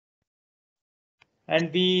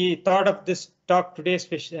And we thought of this talk today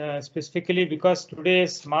specifically because today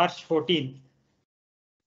is March 14th.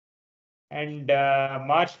 And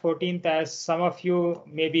March 14th, as some of you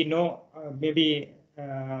maybe know, maybe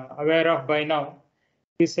aware of by now,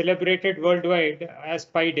 is celebrated worldwide as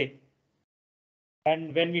Pi Day.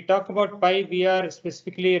 And when we talk about pi, we are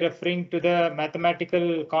specifically referring to the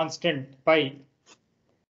mathematical constant pi,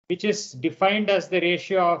 which is defined as the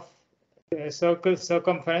ratio of the circle's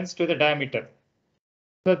circumference to the diameter.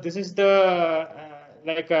 So this is the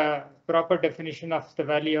like a proper definition of the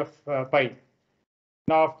value of pi.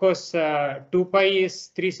 Now, of course, 2 pi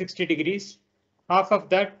is 360 degrees. Half of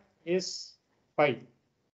that is pi.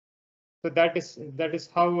 So that is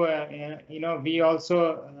how we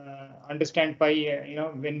also understand pi.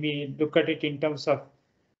 When we look at it in terms of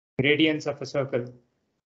radians of a circle.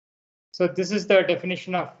 So this is the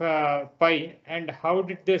definition of pi. And how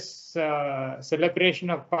did this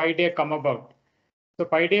celebration of Pi Day come about? So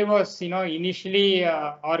Pi Day was initially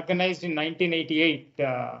organized in 1988,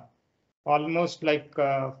 almost like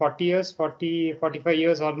 45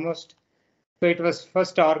 years almost. So it was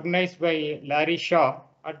first organized by Larry Shaw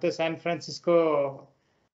at the San Francisco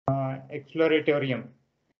Exploratorium.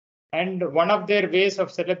 And one of their ways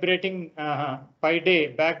of celebrating Pi Day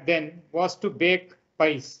back then was to bake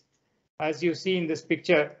pies, as you see in this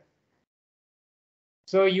picture.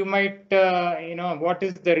 So you might, what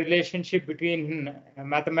is the relationship between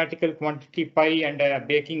mathematical quantity pi and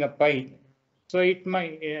baking a pie? So it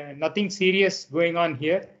might, nothing serious going on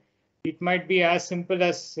here. It might be as simple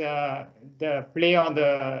as the play on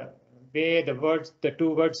the way the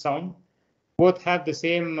two words sound. Both have the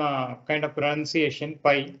same kind of pronunciation,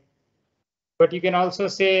 pi. But you can also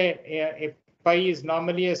say a pi is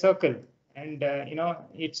normally a circle, and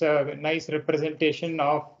it's a nice representation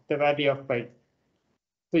of the value of pi.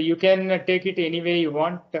 So you can take it any way you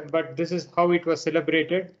want, but this is how it was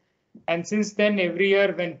celebrated. And since then, every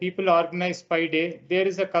year when people organize Pi Day, there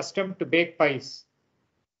is a custom to bake pies.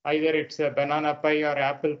 Either it's a banana pie or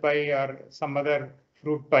apple pie or some other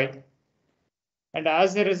fruit pie. And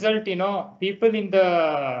as a result, people in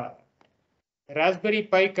the Raspberry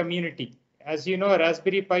Pi community, as you know,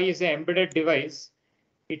 Raspberry Pi is an embedded device.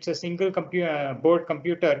 It's a single board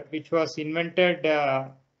computer which was invented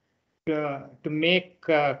to make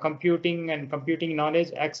computing and computing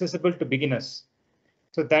knowledge accessible to beginners.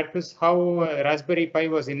 So that was how Raspberry Pi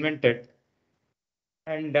was invented.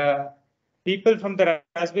 And people from the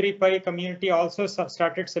Raspberry Pi community also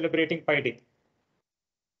started celebrating Pi Day.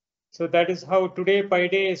 So that is how today Pi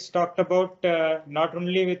Day is talked about, not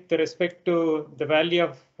only with respect to the value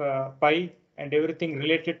of pi and everything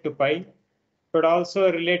related to pi, but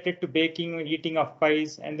also related to baking, eating of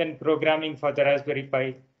pies, and then programming for the Raspberry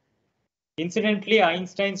Pi. Incidentally,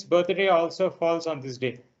 Einstein's birthday also falls on this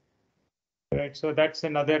day. Right, so that's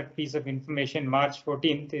another piece of information. March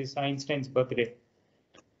 14th is Einstein's birthday.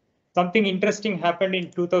 Something interesting happened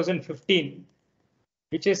in 2015,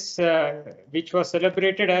 which was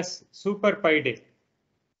celebrated as Super Pi Day.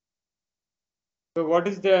 So what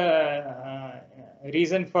is the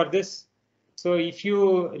reason for this? So if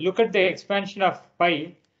you look at the expansion of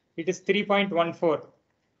pi, it is 3.14,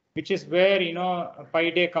 which is where Pi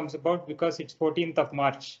Day comes about because it's 14th of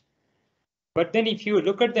March. But then if you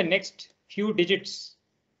look at the next few digits,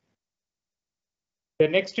 the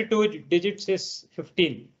next two digits is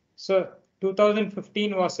 15. So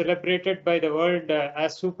 2015 was celebrated by the world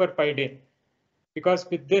as Super Pi Day, because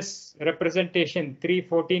with this representation 3,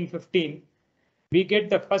 14, 15, we get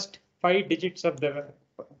the first 5 digits of the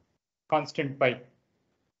constant pi.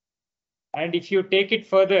 And if you take it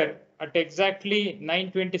further, at exactly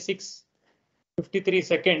 9:26:53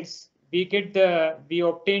 seconds, we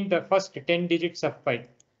obtain the first 10 digits of pi.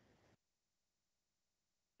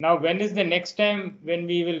 Now, when is the next time when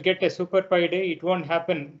we will get a Super Pi Day? It won't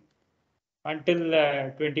happen until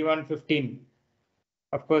 2115.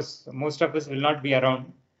 Of course, most of us will not be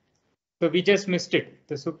around. So we just missed it.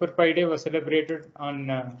 The Super Pi Day was celebrated on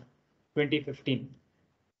 2015.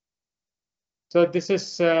 So this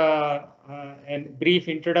is a brief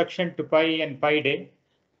introduction to pi and Pi Day.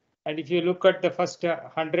 And if you look at the first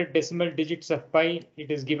 100 decimal digits of pi, it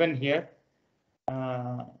is given here.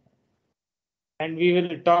 And we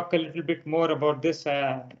will talk a little bit more about this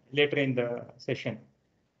later in the session.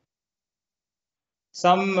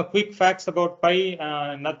 Some quick facts about pi,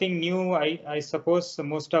 nothing new. I suppose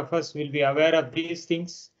most of us will be aware of these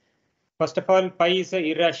things. First of all, pi is an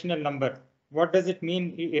irrational number. What does it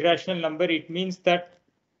mean, irrational number? It means that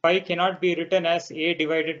pi cannot be written as a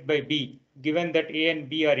divided by b, given that a and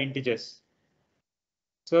b are integers.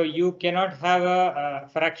 So you cannot have a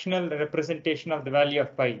fractional representation of the value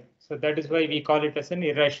of pi. So that is why we call it as an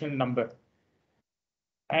irrational number.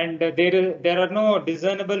 And there are no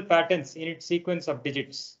discernible patterns in its sequence of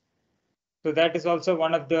digits. So that is also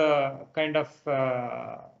one of the kind of,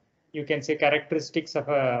 you can say, characteristics of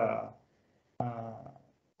a,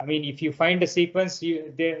 I mean, if you find a sequence,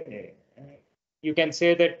 you can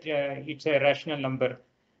say that it's a rational number.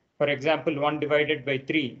 For example, 1 divided by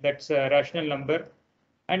 3, that's a rational number.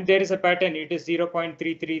 And there is a pattern, it is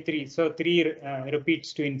 0.333. So 3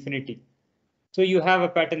 repeats to infinity. So you have a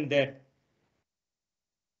pattern there.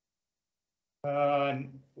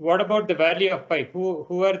 What about the value of pi?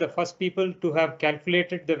 Who are the first people to have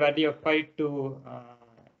calculated the value of pi to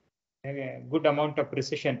a good amount of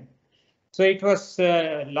precision? So it was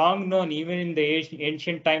long known, even in the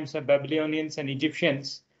ancient times of Babylonians and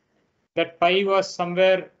Egyptians, that pi was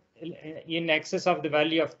somewhere in excess of the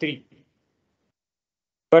value of 3.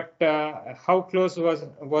 But how close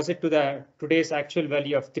was it to today's actual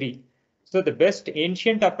value of 3? So the best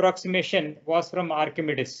ancient approximation was from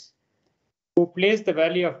Archimedes, who placed the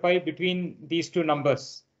value of pi between these two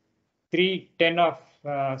numbers, 310 of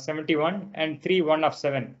 71 and 31 of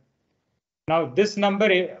 7. Now this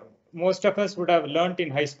number most of us would have learnt in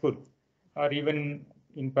high school or even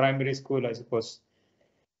in primary school, I suppose.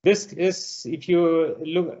 This is, if you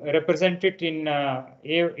represent it in a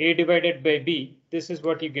divided by b, this is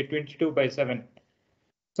what you get, 22 by 7.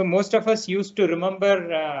 So most of us used to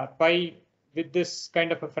remember pi with this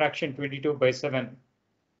kind of a fraction, 22 by 7.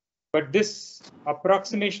 But this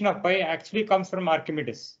approximation of pi actually comes from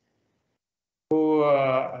Archimedes, who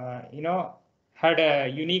had a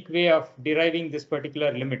unique way of deriving this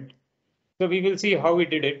particular limit. So we will see how he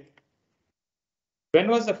did it. When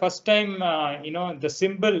was the first time, the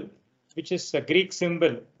symbol, which is a Greek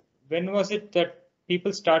symbol, when was it that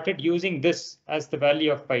people started using this as the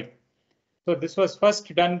value of pi? So this was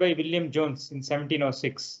first done by William Jones in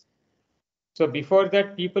 1706. So before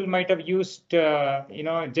that, people might have used,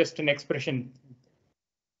 just an expression,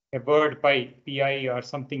 a word pi, pi, or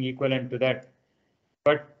something equivalent to that.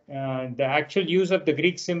 But the actual use of the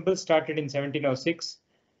Greek symbol started in 1706.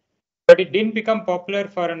 But it didn't become popular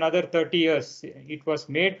for another 30 years. It was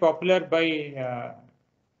made popular by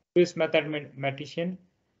Swiss mathematician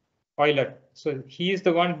Euler. So he is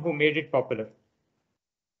the one who made it popular.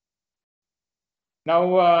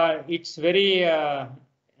 Now it's very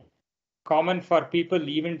common for people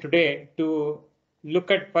even today to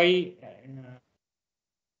look at pi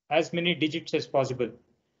as many digits as possible.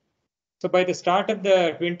 So by the start of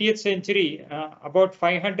the 20th century, about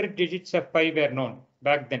 500 digits of pi were known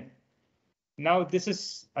back then. Now this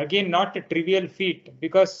is again not a trivial feat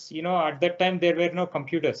because at that time there were no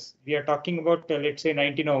computers. We are talking about let's say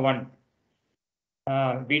 1901.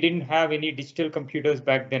 We didn't have any digital computers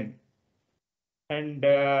back then. And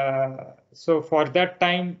so for that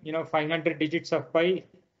time, 500 digits of pi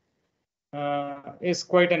is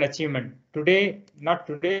quite an achievement. Today, not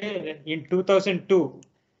today, in 2002,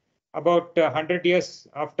 about 100 years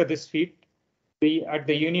after this feat, at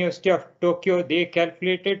the University of Tokyo, they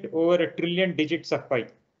calculated over 1 trillion digits of pi.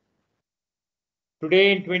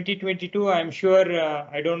 Today in 2022, I'm sure,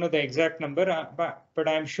 I don't know the exact number, but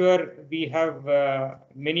I'm sure we have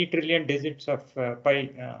many trillion digits of pi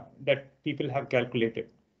that people have calculated.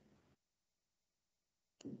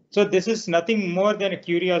 So this is nothing more than a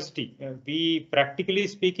curiosity. We, practically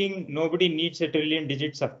speaking, nobody needs 1 trillion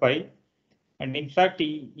digits of pi. And in fact,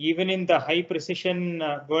 even in the high precision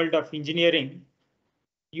world of engineering,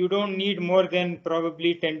 you don't need more than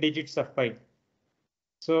probably 10 digits of pi.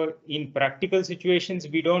 So in practical situations,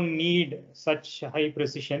 we don't need such high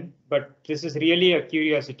precision, but this is really a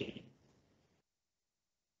curiosity.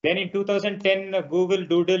 Then in 2010, Google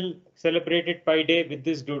Doodle celebrated Pi Day with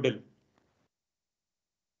this doodle.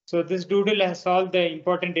 So this doodle has all the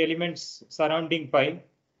important elements surrounding pi.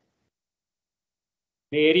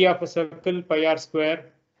 The area of a circle, pi r square,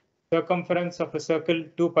 circumference of a circle,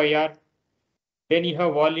 2 pi r. Then you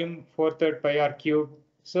have volume, 4/3 pi r cube.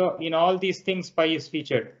 So in all these things, pi is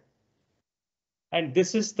featured. And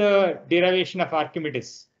this is the derivation of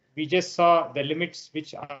Archimedes. We just saw the limits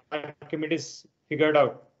which Archimedes figured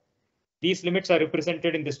out. These limits are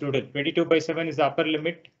represented in this doodle. 22 by 7 is the upper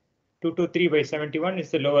limit. 223 by 71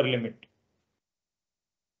 is the lower limit.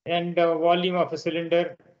 And volume of a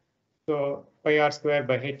cylinder, so pi r square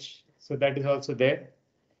by h. So that is also there.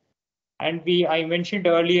 And I mentioned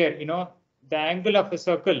earlier, the angle of a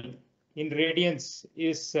circle in radians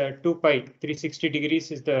is 2 pi. 360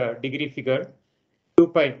 degrees is the degree figure. 2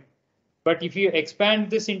 pi. But if you expand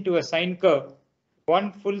this into a sine curve,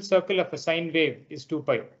 one full circle of a sine wave is 2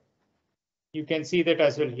 pi. You can see that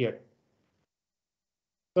as well here.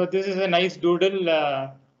 So this is a nice doodle.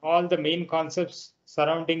 All the main concepts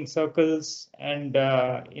surrounding circles and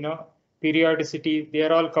periodicity, they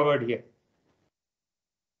are all covered here.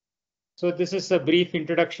 So this is a brief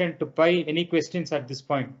introduction to pi. Any questions at this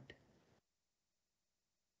point?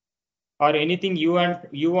 Or anything you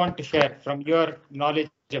want to share from your knowledge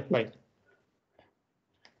of pi?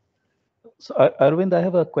 So Arvind, I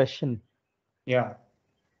have a question. Yeah.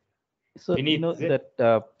 So Vineet,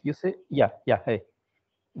 that you say, hey,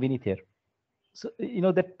 Vineet here. So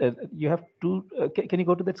that you have two. Can you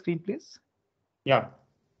go to that screen, please? Yeah.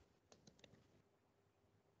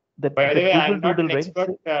 That By the way, Google I'm not Doodle, an right?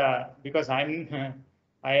 expert because I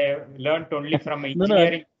have learned only from an No,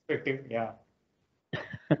 engineering perspective. Yeah.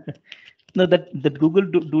 No, that Google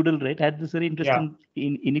Doodle, right, had this very Yeah. interesting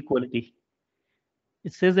inequality.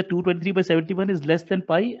 It says that 223 by 71 is less than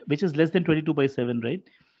pi, which is less than 22 by 7, right?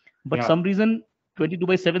 But Yeah. some reason 22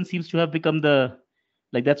 by 7 seems to have become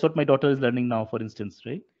that's what my daughter is learning now, for instance,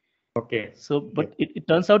 right? Okay. So, but it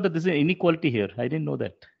turns out that there's an inequality here. I didn't know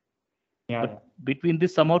that. Yeah. But between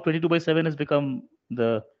this, somehow 22 by 7 has become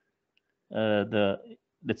the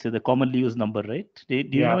let's say the commonly used number, right? Do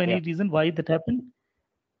you know any reason why that happened?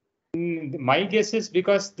 My guess is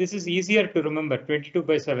because this is easier to remember, 22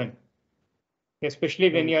 by 7, especially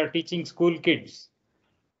when you are teaching school kids.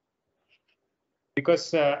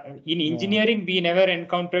 Because in engineering, we never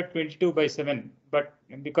encountered 22 by 7, but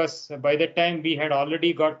because by that time we had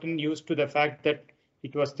already gotten used to the fact that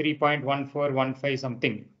it was 3.1415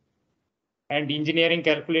 something. And engineering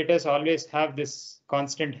calculators always have this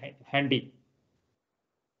constant handy.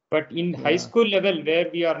 But in high school level, where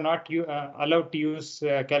we are not allowed to use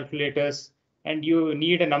calculators and you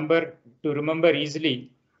need a number to remember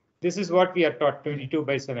easily, this is what we are taught, 22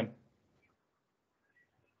 by 7.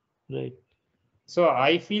 Right. So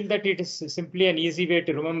I feel that it is simply an easy way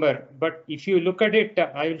to remember. But if you look at it,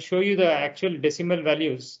 I will show you the actual decimal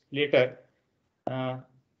values later.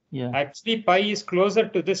 Actually, pi is closer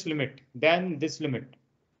to this limit than this limit.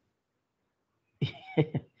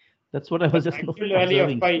 That's what I was just actual observing. Value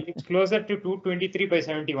of pi, it's closer to 223 by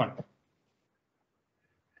 71.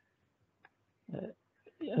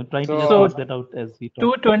 I'm trying to just work that out as we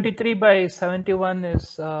talk. 223 by 71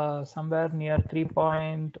 is somewhere near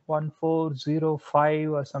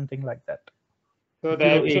 3.1405 or something like that. So the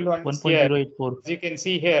actual one is here. As you can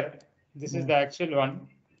see here, this is the actual one.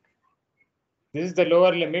 This is the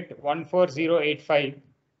lower limit, 14085.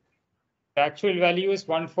 The actual value is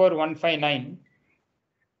 14159.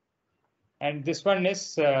 And this one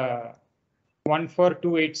is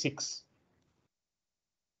 14286.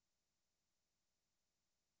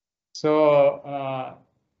 So,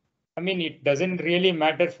 I mean, it doesn't really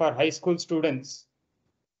matter for high school students.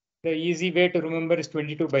 The easy way to remember is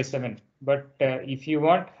 22 by 7. But if you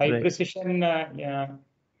want high precision,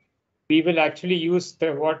 we will actually use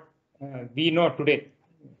what we know today,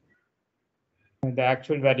 the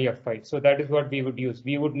actual value of pi. So that is what we would use.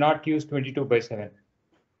 We would not use 22 by 7.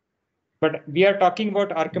 But we are talking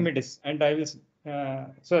about Archimedes, and I will.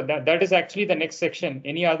 So that is actually the next section.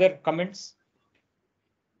 Any other comments?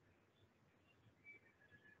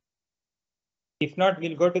 If not,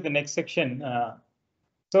 we'll go to the next section.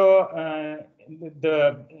 The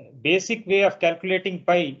basic way of calculating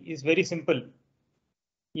pi is very simple.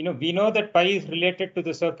 We know that pi is related to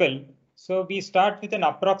the circle. So we start with an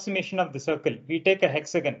approximation of the circle. We take a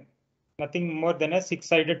hexagon, nothing more than a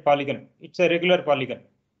 6-sided polygon. It's a regular polygon.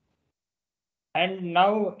 And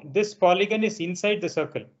now this polygon is inside the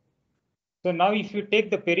circle. So now if you take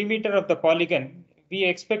the perimeter of the polygon, we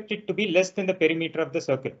expect it to be less than the perimeter of the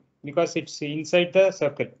circle because it's inside the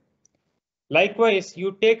circle. Likewise,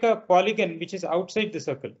 you take a polygon which is outside the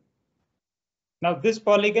circle. Now this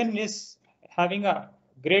polygon is having a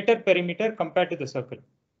greater perimeter compared to the circle.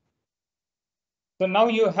 So now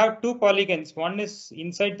you have two polygons. One is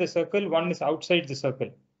inside the circle, one is outside the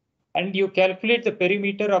circle. And you calculate the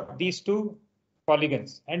perimeter of these two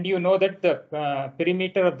polygons. And you know that the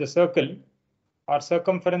perimeter of the circle or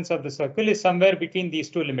circumference of the circle is somewhere between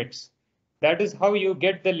these two limits. That is how you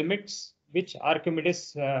get the limits which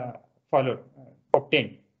Archimedes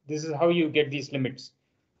obtained. This is how you get these limits.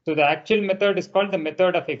 So the actual method is called the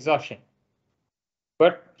method of exhaustion.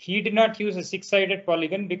 But he did not use a 6-sided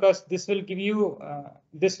polygon because this will give you,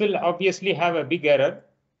 this will obviously have a big error.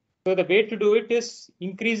 So the way to do it is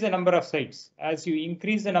increase the number of sides. As you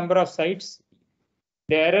increase the number of sides,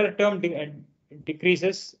 the error term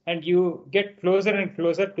decreases and you get closer and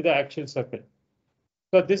closer to the actual circle.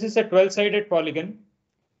 So this is a 12-sided polygon.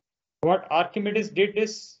 What Archimedes did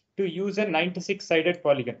is to use a 96-sided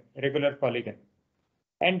polygon, regular polygon.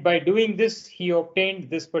 And by doing this, he obtained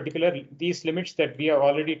these limits that we have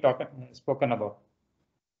already spoken about.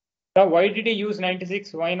 Now, why did he use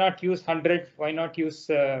 96? Why not use 100? Why not use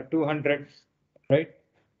 200? Right?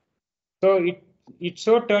 So it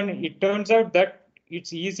turns out that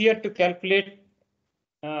it's easier to calculate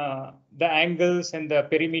the angles and the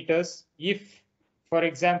perimeters if, for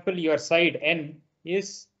example, your side n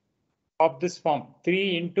is of this form,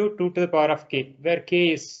 3 into 2 to the power of k, where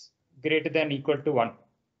k is greater than or equal to 1.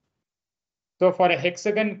 So for a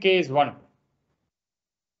hexagon, k is 1.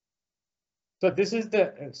 So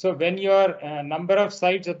when your number of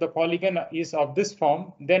sides of the polygon is of this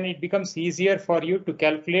form, then it becomes easier for you to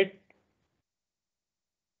calculate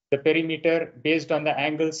the perimeter based on the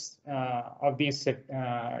angles of these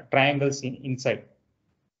triangles inside.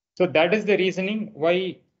 So that is the reasoning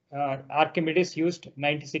why Archimedes used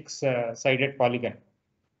 96-sided polygon.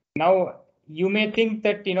 Now, you may think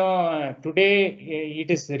that today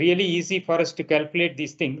it is really easy for us to calculate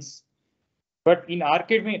these things. But in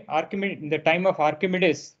in the time of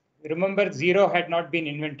Archimedes, remember, 0 had not been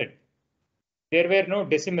invented. There were no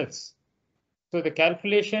decimals. So the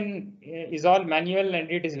calculation is all manual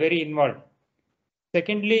and it is very involved.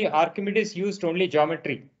 Secondly, Archimedes used only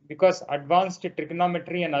geometry because advanced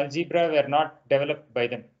trigonometry and algebra were not developed by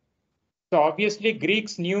them. So obviously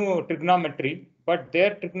Greeks knew trigonometry, but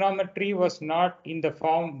their trigonometry was not in the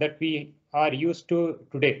form that we are used to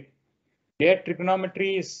today. Their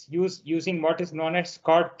trigonometry is using what is known as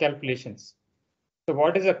chord calculations. So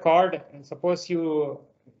what is a chord? Suppose you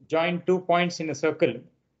join 2 points in a circle.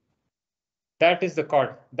 That is the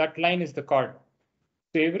chord. That line is the chord.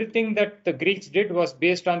 So everything that the Greeks did was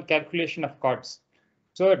based on calculation of chords.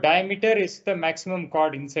 So diameter is the maximum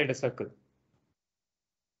chord inside a circle.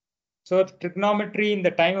 So trigonometry in the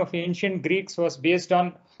time of ancient Greeks was based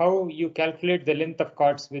on how you calculate the length of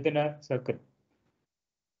chords within a circle.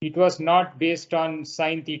 It was not based on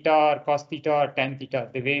sine theta or cos theta or tan theta,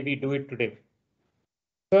 the way we do it today.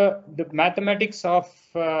 So the mathematics of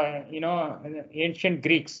ancient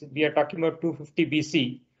Greeks, we are talking about 250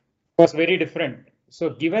 BC, was very different. So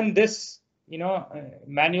given this,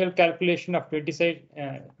 manual calculation of 20 side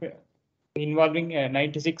involving a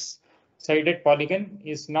 96-sided polygon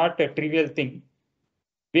is not a trivial thing.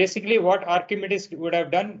 Basically, what Archimedes would have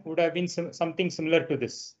done would have been something similar to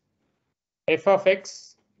this. F of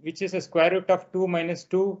x, which is a square root of 2 minus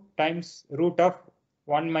 2 times root of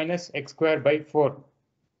 1 minus x squared by 4.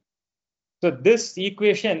 So this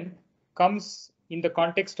equation comes in the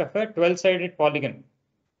context of a 12-sided polygon.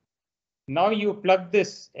 Now you plug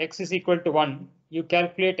this x is equal to 1, you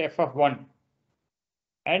calculate f of 1.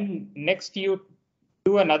 And next you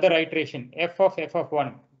do another iteration, f of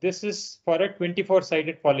 1. This is for a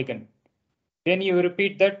 24-sided polygon. Then you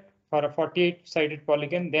repeat that for a 48-sided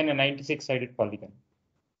polygon, then a 96-sided polygon.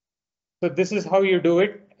 So this is how you do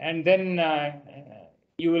it, and then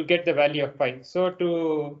you will get the value of pi. So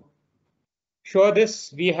to show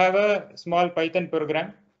this, we have a small Python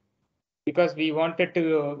program because we wanted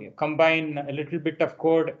to combine a little bit of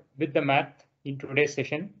code with the math in today's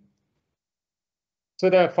session.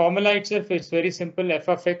 So the formula itself is very simple. F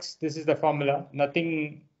of x, this is the formula,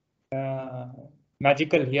 nothing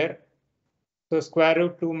magical here. So square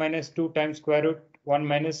root 2 minus 2 times square root 1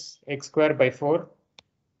 minus x squared by 4.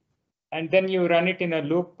 And then you run it in a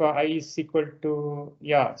loop, I is equal to,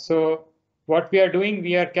 so what we are doing,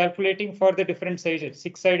 we are calculating for the different sizes,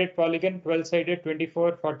 6-sided polygon, 12-sided,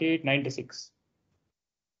 24, 48, 96.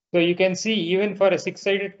 So you can see even for a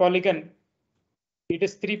 6-sided polygon, it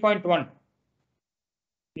is 3.1.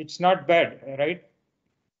 It's not bad, right?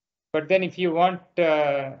 But then if you want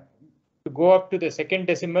to go up to the second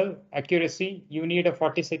decimal accuracy, you need a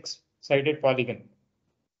 46-sided polygon.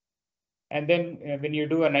 And then when you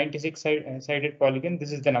do a 96-sided polygon,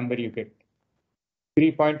 this is the number you get,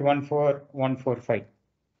 3.14145.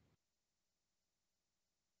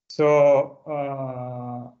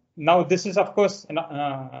 So now this is, of course,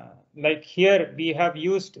 like here we have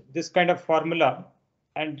used this kind of formula,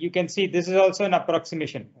 and you can see this is also an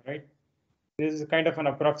approximation, right? This is kind of an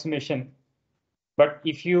approximation. But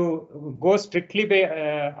if you go strictly by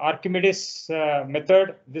Archimedes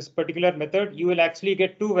method, this particular method, you will actually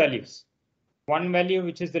get two values. One value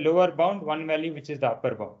which is the lower bound, one value which is the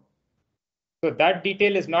upper bound. So that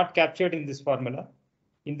detail is not captured in this formula.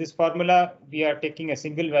 In this formula, we are taking a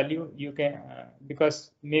single value. You can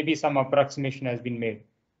because maybe some approximation has been made.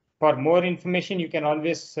 For more information, you can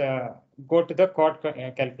always go to the chord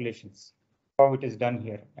calculations, how it is done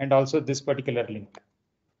here, and also this particular link.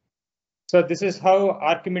 So this is how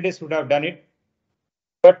Archimedes would have done it.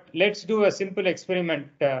 But let's do a simple experiment.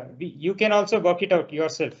 You can also work it out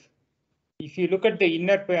yourself. if you look at the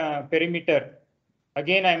inner perimeter,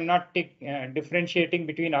 again, I'm not differentiating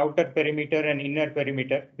between outer perimeter and inner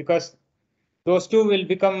perimeter, because those two will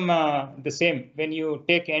become the same when you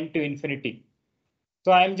take n to infinity.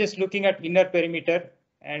 So I'm just looking at inner perimeter,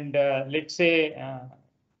 and let's say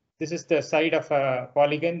this is the side of a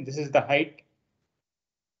polygon, this is the height.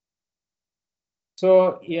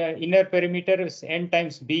 So yeah, inner perimeter is n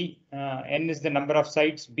times b, n is the number of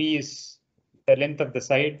sides, b is the length of the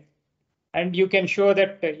side. And you can show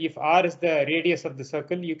that if r is the radius of the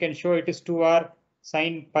circle, you can show it is 2r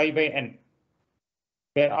sine pi by n,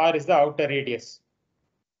 where r is the outer radius.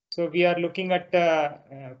 So we are looking at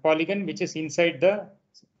a polygon which is inside the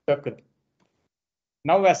circle.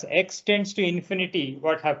 Now as x tends to infinity,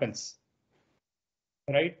 what happens?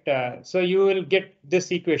 Right, so you will get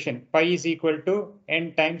this equation, pi is equal to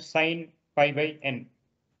n times sine pi by n.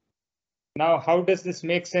 Now, how does this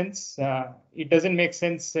make sense? It doesn't make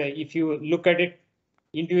sense if you look at it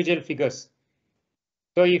individual figures.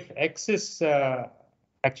 So if x is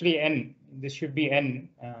actually n, this should be n.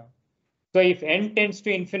 So if n tends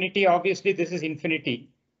to infinity, obviously this is infinity,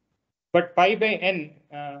 but pi by n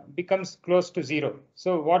becomes close to 0.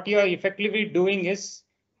 So what you are effectively doing is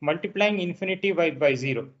multiplying infinity by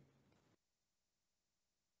 0.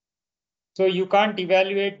 So you can't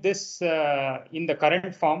evaluate this in the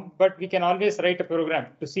current form, but we can always write a program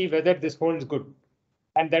to see whether this holds good.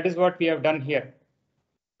 And that is what we have done here.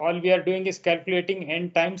 All we are doing is calculating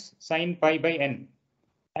n times sine pi by n.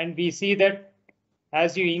 And we see that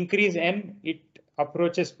as you increase n, it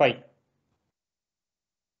approaches pi.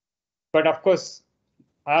 But of course,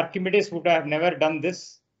 Archimedes would have never done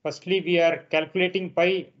this. Firstly, we are calculating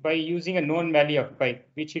pi by using a known value of pi,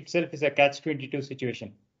 which itself is a catch-22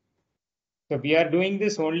 situation. So we are doing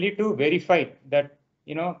this only to verify that,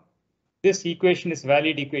 this equation is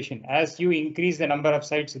valid equation. As you increase the number of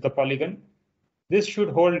sides of the polygon, this should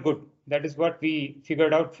hold good. That is what we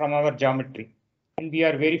figured out from our geometry. And we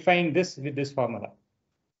are verifying this with this formula.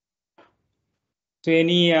 So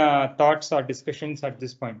any thoughts or discussions at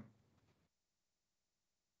this point?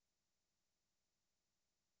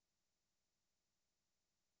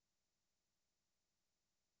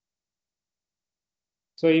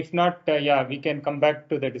 So if not, yeah, we can come back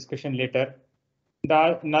to the discussion later.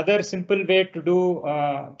 Another simple way to do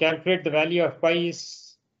calculate the value of pi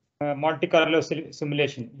is Monte Carlo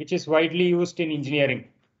simulation, which is widely used in engineering.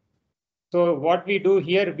 So what we do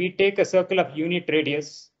here, we take a circle of unit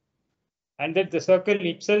radius, and that the circle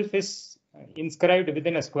itself is inscribed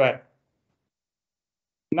within a square.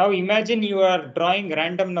 Now imagine you are drawing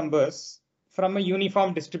random numbers from a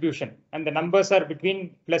uniform distribution, and the numbers are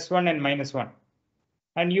between +1 and -1.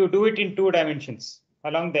 And you do it in 2 dimensions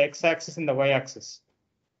along the x-axis and the y-axis.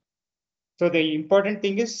 So the important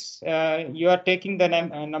thing is you are taking the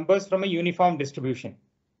numbers from a uniform distribution.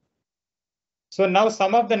 So now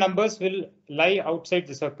some of the numbers will lie outside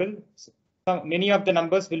the circle. Many of the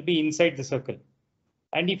numbers will be inside the circle.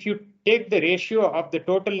 And if you take the ratio of the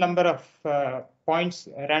total number of points,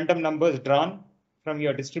 random numbers drawn from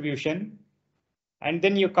your distribution, and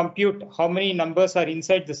then you compute how many numbers are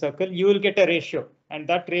inside the circle, you will get a ratio. And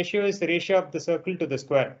that ratio is the ratio of the circle to the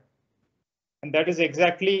square. And that is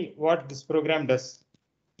exactly what this program does.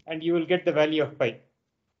 And you will get the value of pi.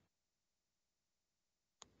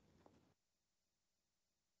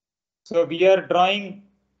 So we are drawing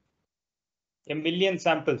 1,000,000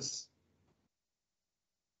 samples.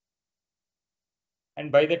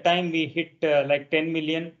 And by the time we hit like 10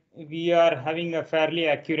 million, we are having a fairly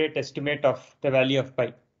accurate estimate of the value of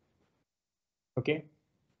pi. Okay.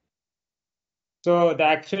 So the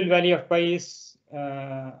actual value of pi is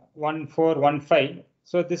 1415.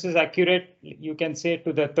 So this is accurate, you can say,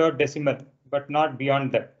 to the 3rd decimal, but not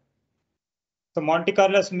beyond that. So Monte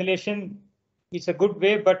Carlo simulation is a good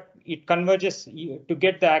way, but it converges to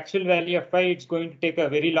get the actual value of pi. It's going to take a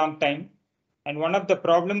very long time. And one of the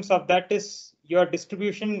problems of that is your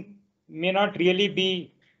distribution may not really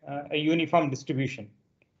be a uniform distribution,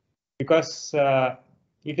 because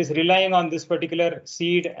it is relying on this particular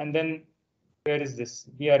seed, and then where is this?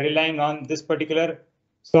 We are relying on this particular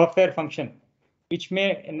software function, which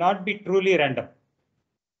may not be truly random.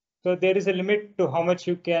 So there is a limit to how much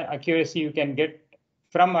accuracy you can get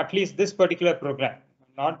from at least this particular program.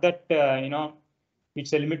 Not that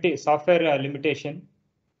it's a software limitation.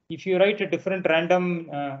 If you write a different random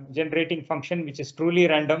generating function which is truly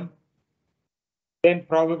random, then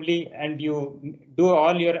probably, and you do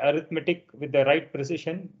all your arithmetic with the right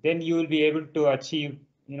precision, then you will be able to achieve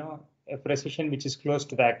a precision which is close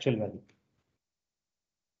to the actual value.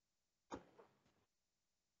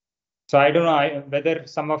 So I don't know whether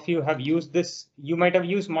some of you have used this. You might have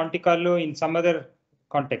used Monte Carlo in some other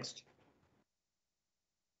context.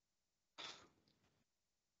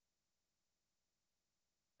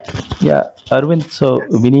 Yeah, Arvind, so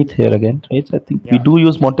Vineet here again, right? I think we Yeah. do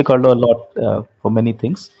use Monte Carlo a lot for many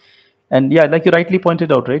things. And yeah, like you rightly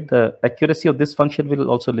pointed out, right? The accuracy of this function will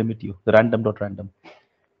also limit you, the random dot random.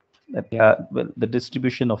 Well, the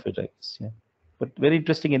distribution of it, I guess. Yeah. But very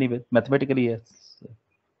interesting anyway. Mathematically, yes.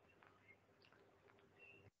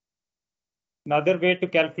 Another way to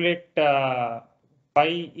calculate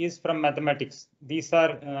pi is from mathematics. These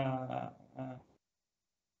are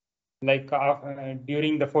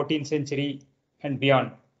during the 14th century and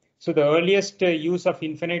beyond. So the earliest use of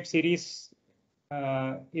infinite series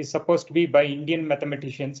is supposed to be by Indian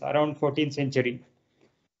mathematicians around 14th century.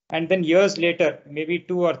 And then years later, maybe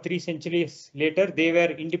 2 or 3 centuries later, they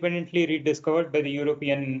were independently rediscovered by the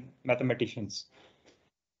European mathematicians.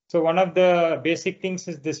 So one of the basic things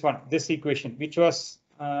is this equation, which was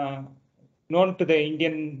known to the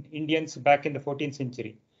Indians back in the 14th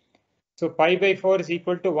century. So pi by 4 is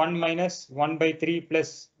equal to 1 minus 1 by 3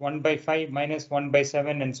 plus 1 by 5 minus 1 by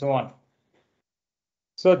 7 and so on.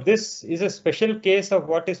 So this is a special case of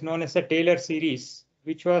what is known as a Taylor series,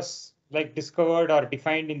 which was like discovered or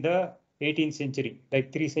defined in the 18th century,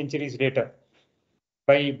 like 3 centuries later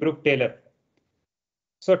by Brooke Taylor.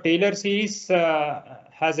 So Taylor series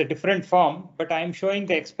has a different form, but I am showing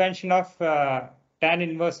the expansion of tan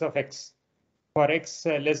inverse of x for x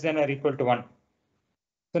less than or equal to 1.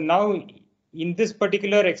 So now in this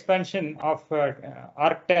particular expansion of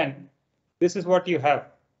arctan, this is what you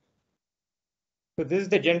have. So this is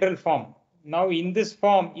the general form. Now in this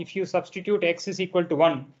form, if you substitute x is equal to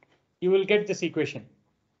 1, you will get this equation.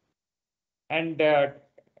 And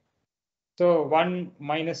so 1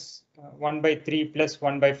 minus 1 by 3 plus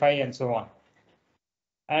 1 by 5 and so on.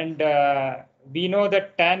 And we know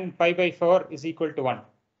that tan pi by 4 is equal to 1.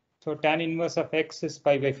 So tan inverse of x is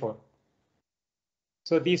pi by 4.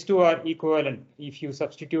 So these two are equivalent if you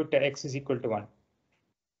substitute x is equal to 1.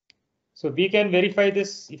 So we can verify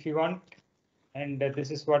this if you want. And this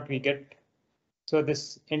is what we get. So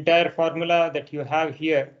this entire formula that you have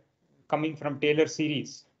here coming from Taylor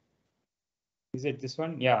series. Is it this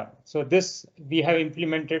one? Yeah. So this we have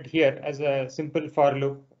implemented here as a simple for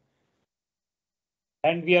loop.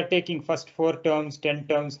 And we are taking first 4 terms, 10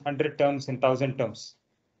 terms, 100 terms, and 1000 terms.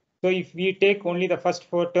 So if we take only the first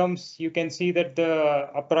 4 terms, you can see that the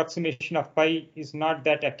approximation of pi is not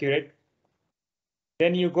that accurate.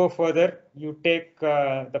 Then you go further, you take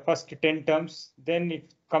the first 10 terms, then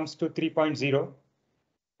it comes to 3.0.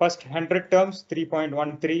 First 100 terms,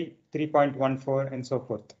 3.13, 3.14, and so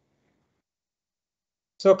forth.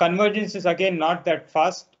 So convergence is again not that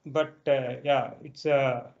fast, but yeah,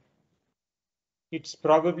 it's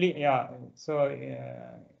probably, yeah. So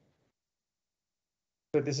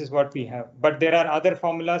this is what we have. But there are other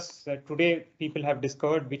formulas that today people have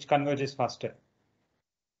discovered which converges faster.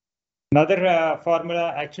 Another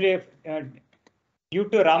formula, actually, due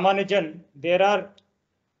to Ramanujan, there are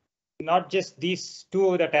not just these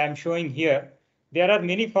two that I am showing here. There are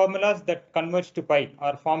many formulas that converge to pi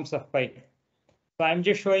or forms of pi. So I'm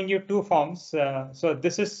just showing you 2 forms. So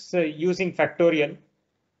this is using factorial,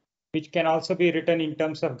 which can also be written in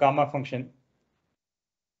terms of gamma function.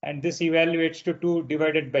 And this evaluates to 2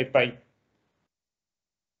 divided by pi.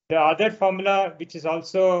 The other formula, which is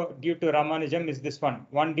also due to Ramanujan, is this one.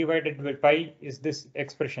 1 divided by pi is this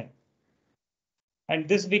expression. And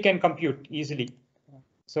this we can compute easily.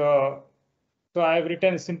 So I've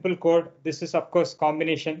written a simple code. This is, of course,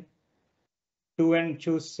 combination. 2n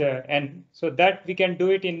choose n. So that we can do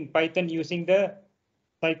it in Python using the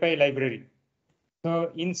SciPy library.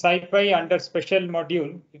 So in SciPy under special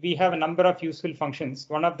module, we have a number of useful functions.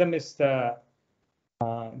 One of them is the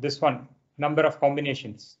this one, number of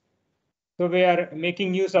combinations. So we are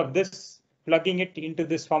making use of this, plugging it into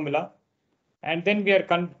this formula. And then we are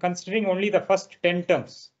considering only the first 10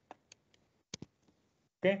 terms.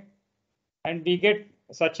 Okay. And we get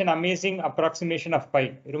such an amazing approximation of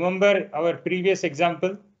pi. Remember our previous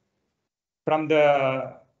example from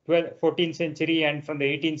the 14th century and from the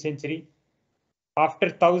 18th century. After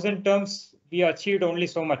 1000 terms, we achieved only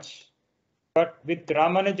so much. But with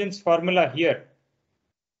Ramanujan's formula here,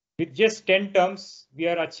 with just 10 terms, we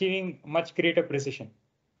are achieving much greater precision.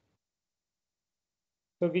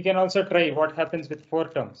 So we can also try what happens with 4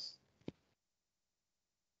 terms.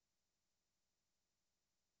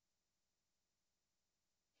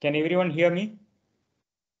 Can everyone hear me?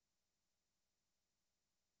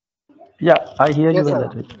 Yeah, I hear you Yes, well, sir.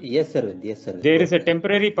 Arvind. Yes, sir. Yes, sir. There is a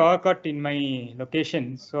temporary power cut in my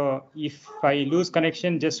location, so if I lose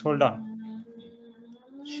connection, just hold on.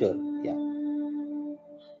 Sure. Yeah.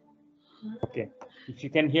 Okay, if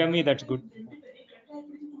you can hear me, that's good.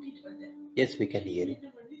 Yes, we can hear you.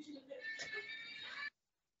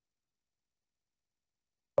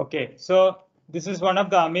 Okay, so this is one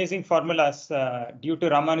of the amazing formulas due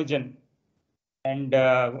to Ramanujan. And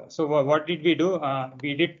so what did we do?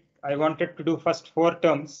 I wanted to do first 4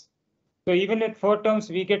 terms. So even at 4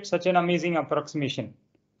 terms, we get such an amazing approximation.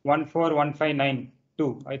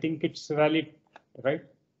 141592. I think it's valid, right?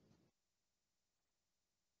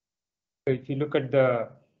 So if you look at the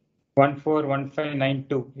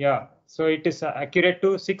 141592, yeah. So it is accurate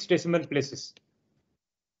to 6 decimal places.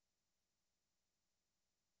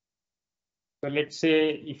 So let's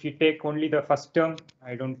say if you take only the first term,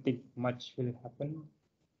 I don't think much will happen.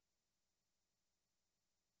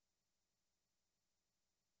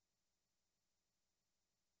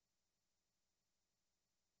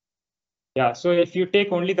 Yeah, so if you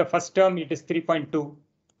take only the first term, it is 3.2.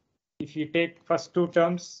 If you take first 2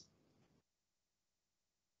 terms,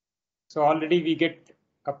 so already we get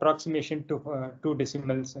approximation to 2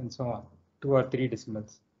 decimals and so on, 2 or 3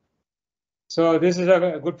 decimals. So this is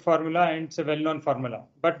a good formula and it's a well-known formula,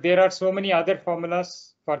 but there are so many other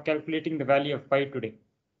formulas for calculating the value of pi today.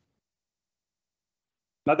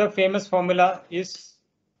 Another famous formula is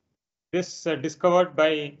this discovered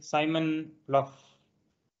by Simon Plouffe.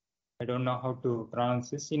 I don't know how to pronounce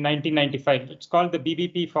this, in 1995. It's called the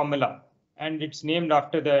BBP formula and it's named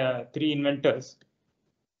after the 3 inventors.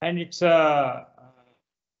 And it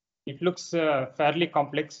looks fairly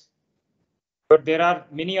complex, but there are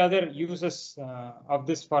many other uses of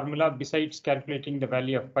this formula besides calculating the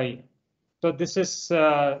value of pi. So this is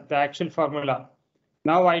the actual formula.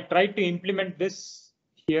 Now I tried to implement this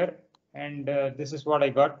here, and this is what I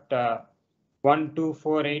got, 1, 2,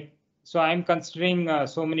 4, 8. So I'm considering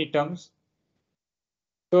so many terms.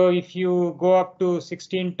 So if you go up to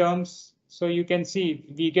 16 terms, so you can see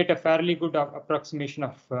we get a fairly good approximation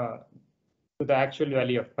of to the actual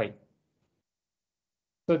value of pi.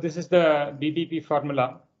 So this is the BBP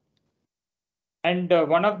formula. And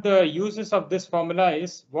one of the uses of this formula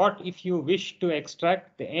is, what if you wish to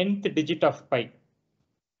extract the nth digit of pi?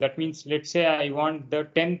 That means, let's say I want the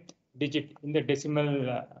 10th digit in the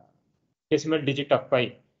decimal digit of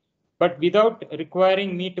pi, but without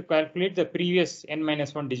requiring me to calculate the previous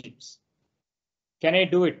n-1 digits. Can I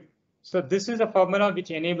do it? So this is a formula which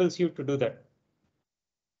enables you to do that,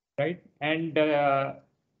 right? And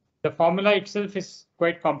the formula itself is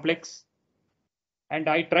quite complex. And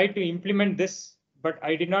I tried to implement this, but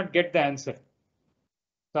I did not get the answer.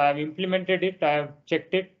 So I have implemented it, I have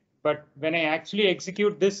checked it, but when I actually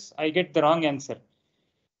execute this, I get the wrong answer.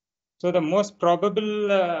 So the most probable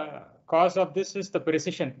cause of this is the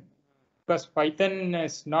precision, because Python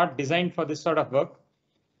is not designed for this sort of work.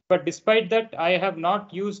 But despite that, I have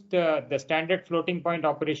not used the standard floating point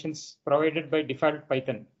operations provided by default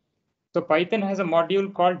Python. So Python has a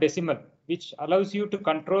module called decimal, which allows you to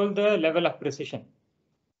control the level of precision.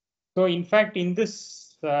 So in fact, in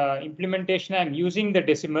this implementation, I'm using the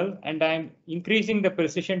decimal and I'm increasing the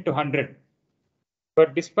precision to 100.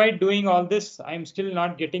 But despite doing all this, I'm still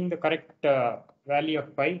not getting the correct value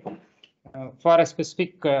of pi for a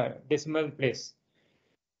specific decimal place.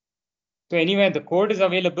 So anyway, the code is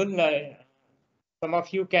available. Some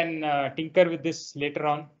of you can tinker with this later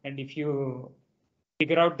on. And if you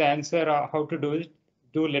figure out the answer, how to do it,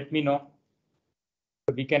 do let me know.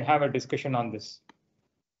 So we can have a discussion on this.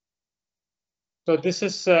 So this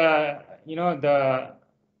is, the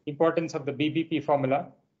importance of the BBP formula.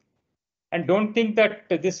 And don't think that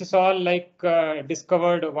this is all like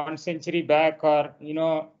discovered 1 century back or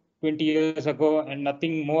 20 years ago and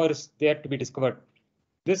nothing more is there to be discovered.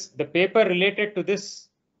 The paper related to this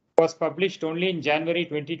was published only in January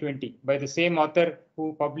 2020 by the same author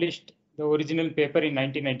who published the original paper in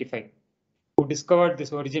 1995, who discovered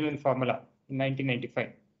this original formula in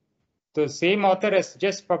 1995. The same author has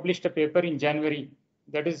just published a paper in January.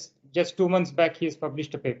 That is just 2 months back, he has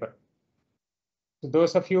published a paper. So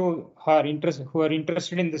those of you who are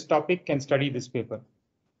interested in this topic can study this paper.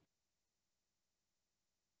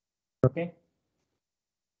 Okay.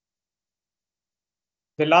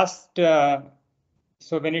 The last,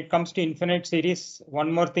 so when it comes to infinite series,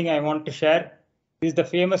 one more thing I want to share is the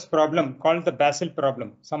famous problem called the Basel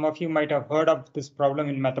problem. Some of you might have heard of this problem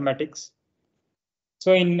in mathematics.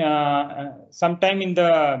 So in sometime in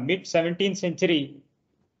the mid 17th century,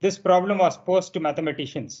 this problem was posed to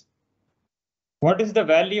mathematicians. What is the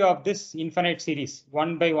value of this infinite series?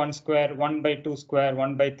 1 by 1 square, 1 by 2 square,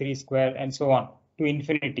 1 by 3 square, and so on to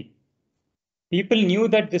infinity. People knew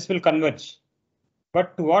that this will converge,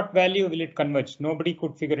 but to what value will it converge? Nobody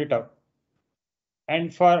could figure it out.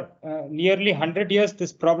 And for nearly 100 years,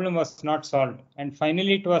 this problem was not solved. And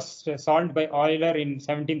finally, it was solved by Euler in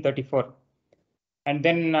 1734. And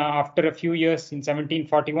then after a few years in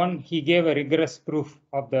 1741, he gave a rigorous proof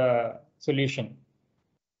of the solution.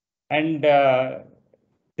 And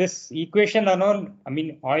this equation alone, I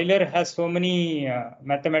mean, Euler has so many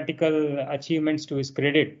mathematical achievements to his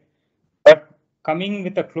credit, but coming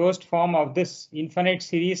with a closed form of this infinite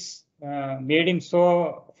series made him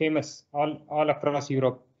so famous all across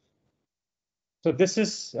Europe. So this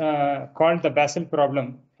is called the Basel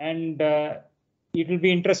problem, and it will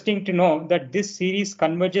be interesting to know that this series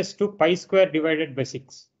converges to pi square divided by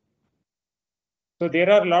 6. So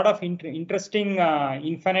there are a lot of interesting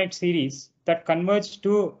infinite series that converge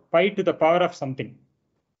to pi to the power of something,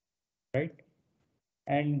 right?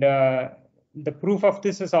 And the proof of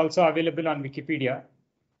this is also available on Wikipedia,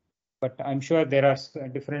 but I'm sure there are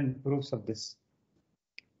different proofs of this.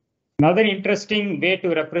 Another interesting way to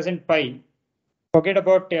represent pi, forget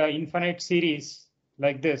about infinite series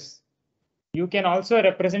like this. You can also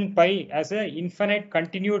represent pi as an infinite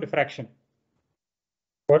continued fraction.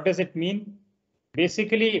 What does it mean?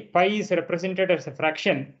 Basically, pi is represented as a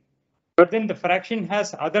fraction, but then the fraction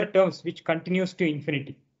has other terms which continues to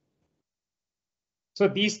infinity. So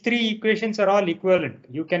these three equations are all equivalent.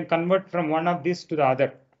 You can convert from one of these to the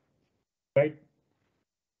other, right?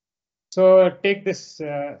 So take this.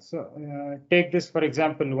 Take this for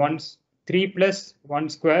example. 3 plus 1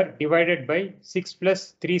 square divided by 6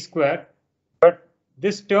 plus 3 square. But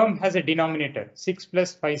this term has a denominator, 6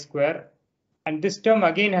 plus 5 square, and this term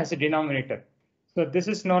again has a denominator. So this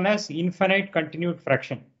is known as infinite continued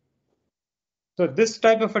fraction. So this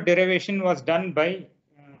type of a derivation was done by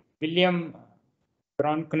William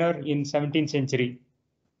Bronckner in 17th century.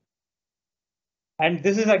 And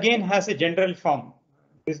this is again has a general form.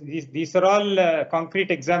 These are all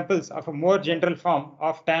concrete examples of a more general form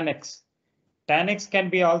of tan x. Tan x can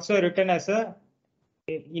be also written as a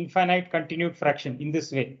infinite continued fraction in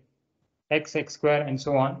this way, x square, and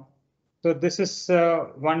so on. So this is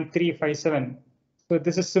 1357. So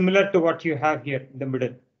this is similar to what you have here in the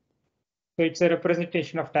middle. So it's a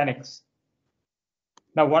representation of tan x.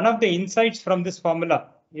 Now, one of the insights from this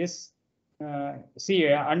formula is,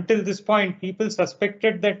 until this point, people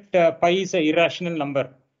suspected that pi is an irrational number,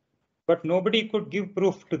 but nobody could give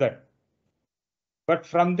proof to that. But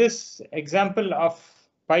from this example of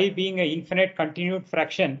pi being an infinite continued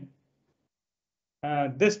fraction,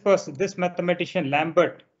 this mathematician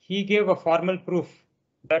Lambert, he gave a formal proof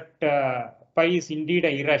that pi is indeed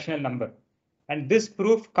an irrational number. And this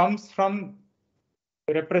proof comes from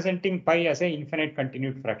representing pi as an infinite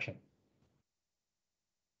continued fraction.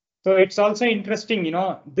 So it's also interesting,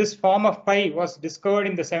 this form of pi was discovered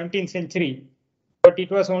in the 17th century, but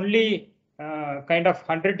it was only kind of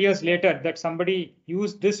 100 years later that somebody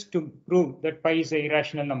used this to prove that pi is an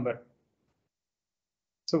irrational number.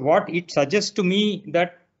 So what it suggests to me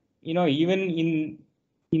that, even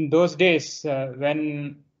in those days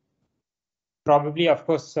when probably, of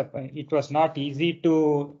course, it was not easy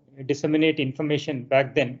to disseminate information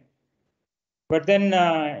back then. But then,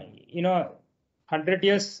 100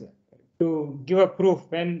 years to give a proof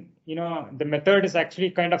when, the method is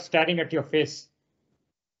actually kind of staring at your face.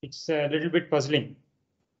 It's a little bit puzzling.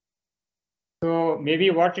 So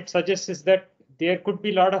maybe what it suggests is that there could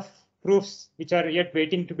be a lot of proofs which are yet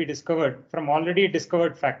waiting to be discovered from already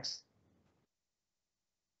discovered facts.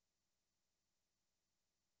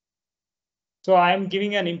 So I am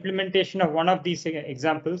giving an implementation of one of these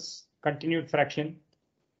examples, continued fraction.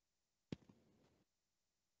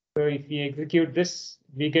 So if we execute this,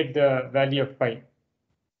 we get the value of pi.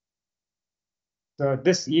 So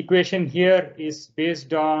this equation here is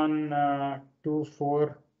based on 2,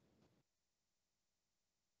 4.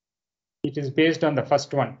 It is based on the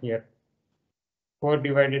first one here. 4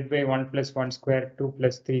 divided by 1 plus 1 square, 2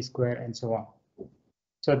 plus 3 square, and so on.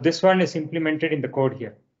 So this one is implemented in the code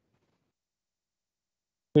here.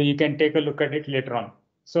 So you can take a look at it later on.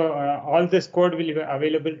 So all this code will be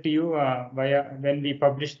available to you when we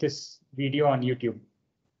publish this video on YouTube.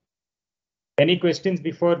 Any questions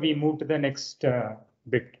before we move to the next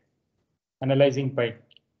bit, analyzing pi?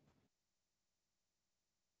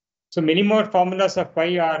 So many more formulas of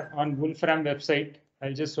pi are on Wolfram website.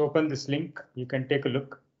 I'll just open this link. You can take a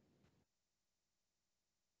look.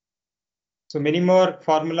 So many more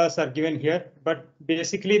formulas are given here, but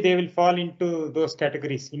basically they will fall into those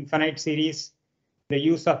categories: infinite series, the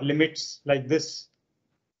use of limits like this,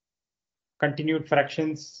 continued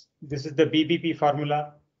fractions. This is the BBP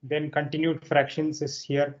formula. Then continued fractions is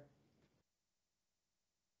here.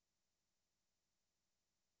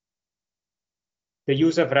 The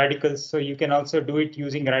use of radicals. So you can also do it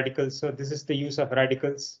using radicals. So this is the use of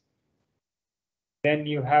radicals. Then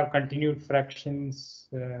you have continued fractions.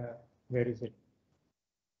 Where is it?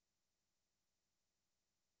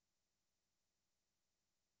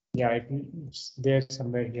 Yeah, it's there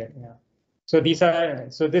somewhere here. Yeah. So these are,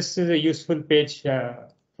 so this is a useful page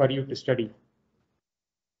for you to study.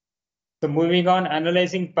 So moving on,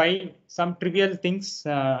 analyzing pi, some trivial things,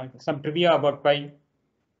 some trivia about pi.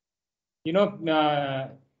 You know,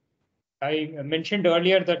 I mentioned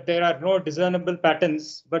earlier that there are no discernible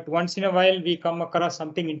patterns, but once in a while we come across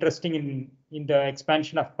something interesting in the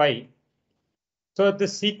expansion of pi. So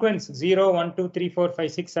this sequence 0, 1, 2, 3, 4,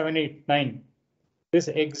 5, 6, 7, 8, 9. This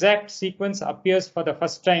exact sequence appears for the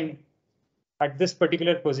first time at this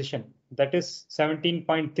particular position, that is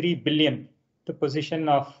 17.3 billion, the position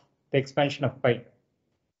of the expansion of pi.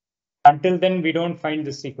 Until then, we don't find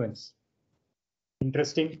this sequence.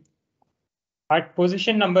 Interesting. At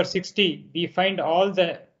position number 60, we find all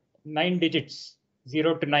the 9 digits,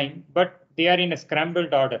 0 to 9, but they are in a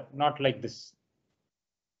scrambled order, not like this.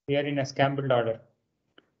 They are in a scrambled order.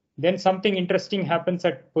 Then something interesting happens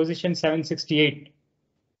at position 768.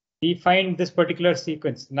 We find this particular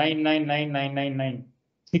sequence 999999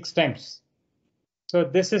 6 times. So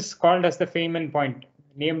this is called as the Feynman point,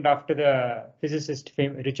 named after the physicist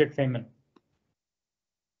Richard Feynman.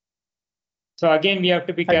 So again, we have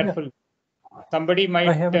to be careful. Somebody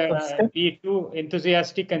might be too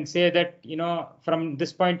enthusiastic and say that, you know, from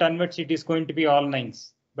this point onwards, it is going to be all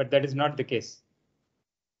 9s, but that is not the case.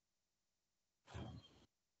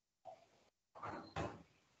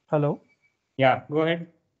 Hello. Yeah, go ahead.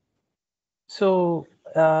 So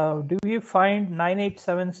do you find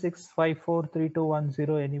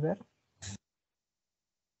 9876543210 anywhere?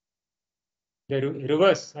 The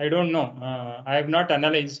reverse, I don't know. I have not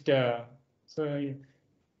analyzed.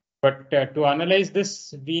 But to analyze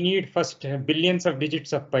this, we need first billions of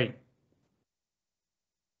digits of pi.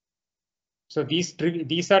 So these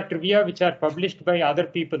are trivia which are published by other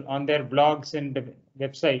people on their blogs and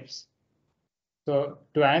websites. So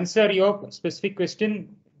to answer your specific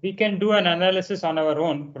question, we can do an analysis on our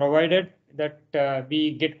own, provided that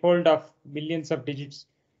we get hold of billions of digits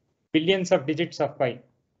of pi.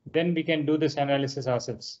 Then we can do this analysis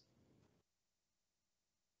ourselves.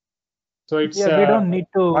 So it's we don't need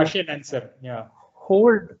to partial answer. Yeah.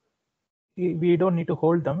 We don't need to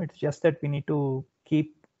hold them. It's just that we need to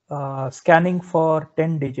keep scanning for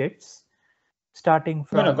 10 digits, starting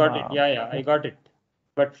from. No, got it. Yeah, I got it.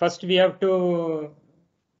 But first we have to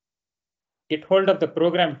get hold of the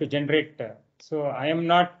program to generate. So I am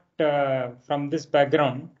not from this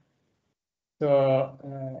background. So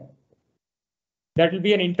that will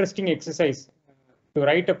be an interesting exercise to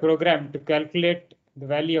write a program to calculate the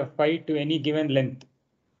value of pi to any given length.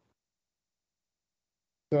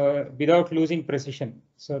 So without losing precision.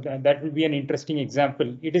 So that will be an interesting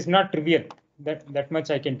example. It is not trivial. That much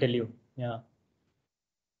I can tell you. Yeah.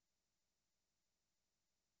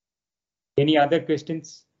 Any other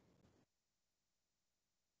questions?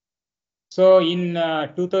 So in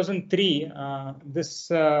 2003, this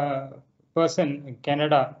person in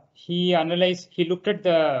Canada, he looked at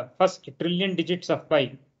the first trillion digits of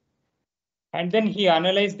pi, and then he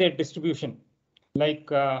analyzed their distribution, like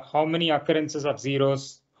how many occurrences of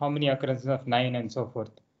zeros, how many occurrences of 9, and so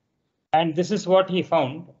forth. And this is what he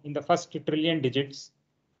found in the first trillion digits.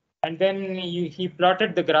 And then he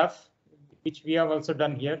plotted the graph, which we have also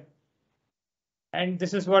done here. And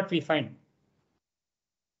this is what we find.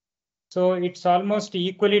 So it's almost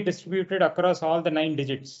equally distributed across all the 9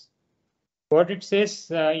 digits. What it says,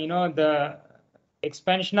 you know, the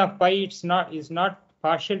expansion of pi is not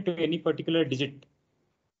partial to any particular digit.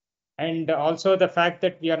 And also the fact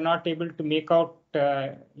that we are not able to make out,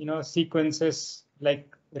 you know, sequences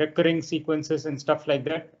like recurring sequences and stuff like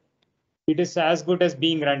that. It is as good as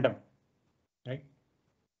being random, right?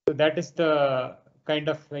 So that is the kind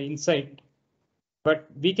of insight. But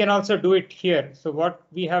we can also do it here. So what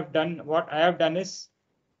I have done is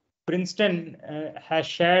Princeton has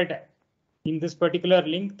shared in this particular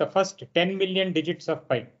link the first 10 million digits of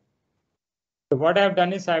pi. So what I have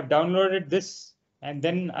done is I have downloaded this, and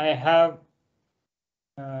then I have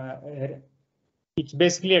it's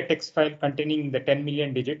basically a text file containing the 10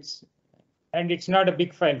 million digits, and it's not a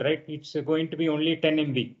big file, right? It's going to be only 10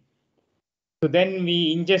 MB. So then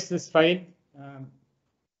we ingest this file,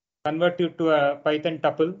 convert it to a Python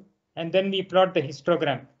tuple, and then we plot the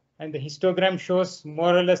histogram and the histogram shows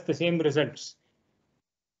more or less the same results.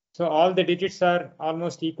 So all the digits are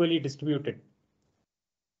almost equally distributed.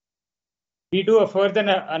 We do a further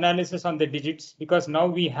analysis on the digits because now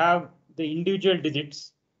we have the individual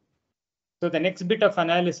digits. So the next bit of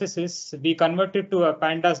analysis is we convert it to a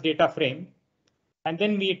pandas data frame, and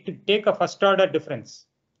then we take a first order difference.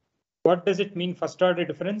 What does it mean, first order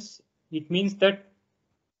difference? It means that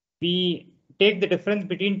we take the difference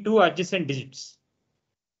between two adjacent digits.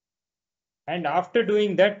 And after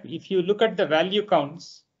doing that, if you look at the value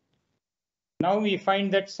counts, now we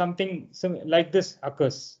find that something like this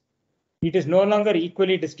occurs. It is no longer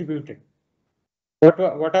equally distributed.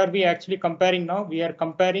 What are we actually comparing now? We are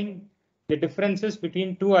comparing the differences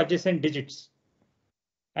between two adjacent digits.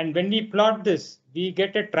 And when we plot this, we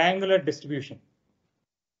get a triangular distribution.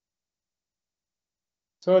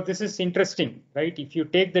 So this is interesting, right? If you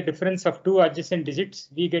take the difference of two adjacent digits,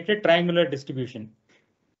 we get a triangular distribution.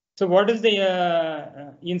 So what is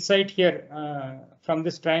the insight here from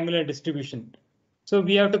this triangular distribution? So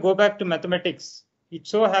we have to go back to mathematics. It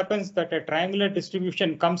so happens that a triangular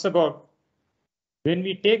distribution comes about when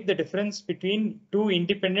we take the difference between two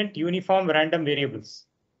independent uniform random variables.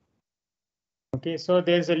 Okay, so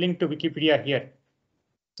there's a link to Wikipedia here.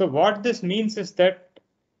 So what this means is that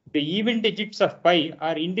the even digits of pi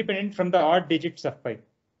are independent from the odd digits of pi.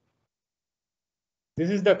 This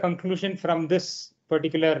is the conclusion from this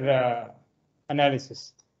particular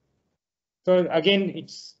analysis. So again,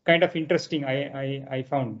 it's kind of interesting, I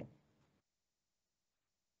found.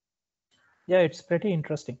 Yeah, it's pretty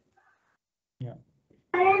interesting. Yeah.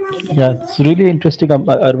 Yeah, it's really interesting,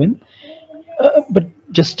 Arvind. But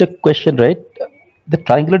just a question, right? The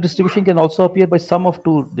triangular distribution can also appear by sum of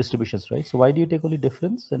two distributions, right? So why do you take only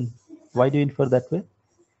difference, and why do you infer that way?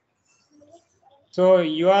 So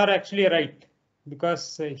you are actually right,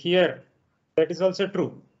 because here that is also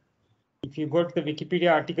true. If you go to the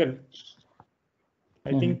Wikipedia article,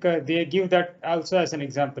 I think they give that also as an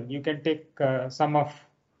example. You can take sum of.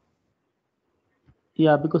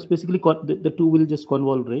 Yeah, because basically the two will just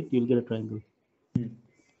convolve, right? You'll get a triangle.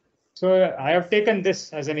 So I have taken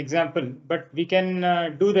this as an example, but we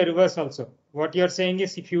can do the reverse also. What you're saying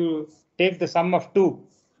is if you take the sum of two,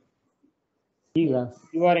 Yeah.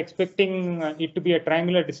 you are expecting it to be a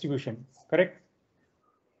triangular distribution, correct?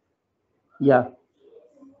 Yeah.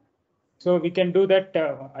 So we can do that.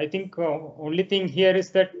 I think only thing here is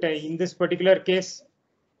that in this particular case,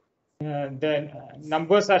 the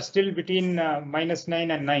numbers are still between -9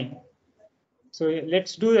 and 9. So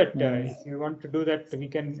let's do that. If you want to do that, we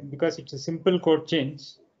can, because it's a simple code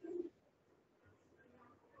change.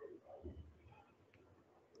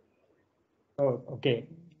 Oh, okay.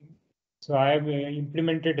 So I have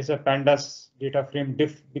implemented as a pandas data frame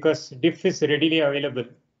diff, because diff is readily available.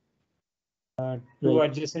 Two Right.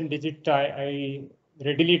 adjacent digit, I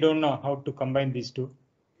readily don't know how to combine these two.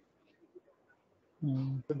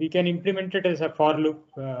 So we can implement it as a for loop.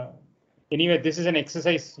 Anyway, this is an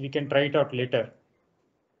exercise. We can try it out later.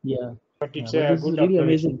 Yeah. But it's But a this good is really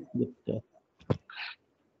observation. amazing. But,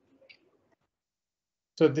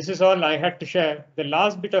 So this is all I had to share. The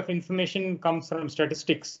last bit of information comes from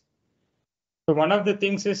statistics. So one of the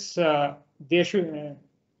things is they should,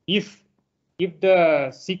 if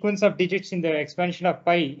the sequence of digits in the expansion of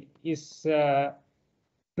pi is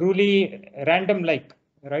truly random-like,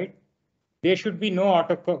 right? There should be no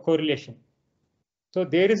autocorrelation. So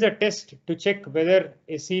there is a test to check whether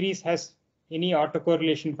a series has any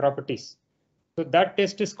autocorrelation properties. So that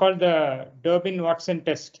test is called the Durbin-Watson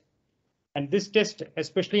test. And this test,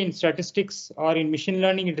 especially in statistics or in machine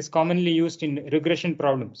learning, it is commonly used in regression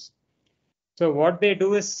problems. So what they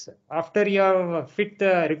do is, after you have fit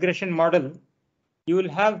the regression model, you will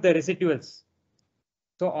have the residuals.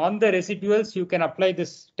 So on the residuals, you can apply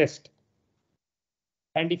this test.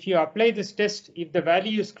 And if you apply this test, if the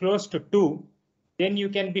value is close to 2, then you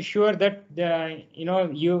can be sure that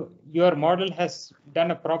your model has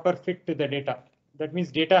done a proper fit to the data. That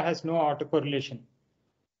means data has no autocorrelation.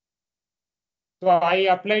 So I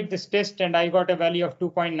applied this test and I got a value of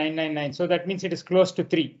 2.999. So that means it is close to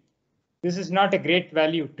 3. This is not a great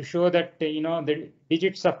value to show that the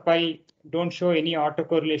digits of pi don't show any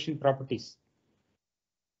autocorrelation properties.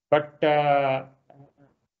 But I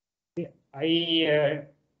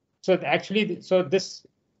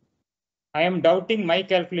am doubting my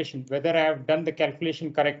calculation, whether I have done the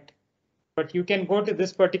calculation correct. But you can go to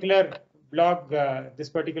this particular blog,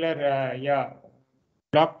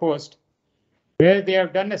 blog post, where they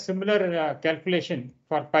have done a similar calculation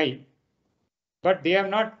for pi, but they have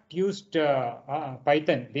not used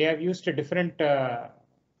Python. They have used a different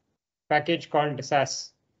package called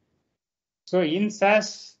SAS. So in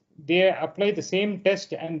SAS, they apply the same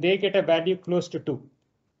test and they get a value close to 2.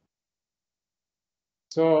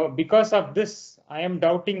 So because of this, I am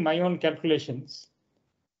doubting my own calculations.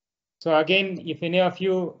 So again, if any of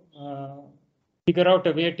you figure out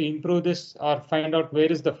a way to improve this or find out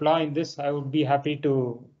where is the flaw in this, I would be happy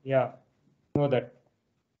to know that.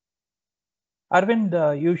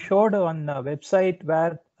 Arvind, you showed on a website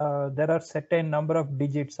where there are certain number of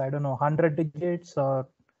digits. I don't know, 100 digits or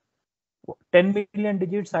 10 million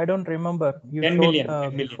digits. I don't remember. You 10 showed million, 10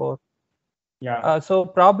 million. before. Yeah. So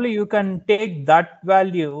probably you can take that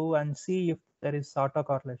value and see if there is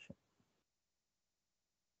autocorrelation.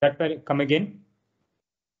 That will come again.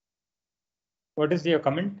 What is your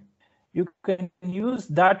comment? You can use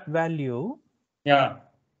that value. Yeah.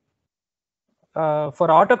 For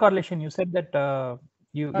autocorrelation, you said that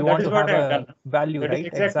you want to have a value, that right? Is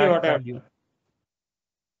exactly what I have value. done.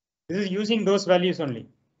 This is using those values only.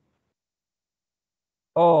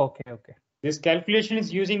 Oh, okay, okay. This calculation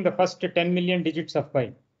is using the first 10 million digits of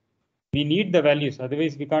pi. We need the values,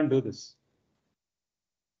 otherwise we can't do this.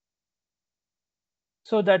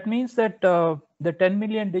 So that means that the 10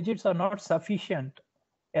 million digits are not sufficient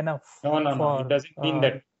enough. No. It doesn't mean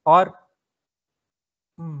that.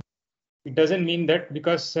 It doesn't mean that,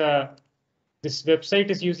 because this website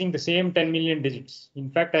is using the same 10 million digits. In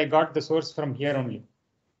fact, I got the source from here only.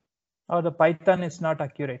 Or the Python is not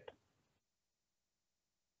accurate.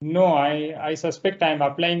 No, I suspect I'm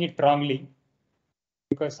applying it wrongly,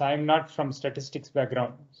 because I'm not from statistics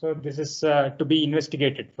background. So this is to be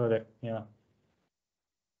investigated further. Yeah.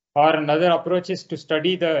 Or another approach is to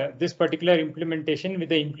study this particular implementation with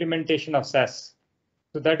the implementation of SAS.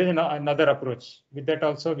 So that is another approach. With that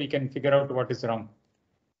also we can figure out what is wrong.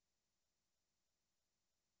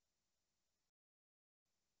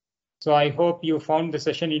 So I hope you found the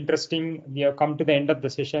session interesting. We have come to the end of the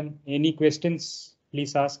session. Any questions,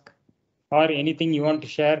 please ask, or anything you want to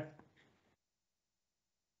share.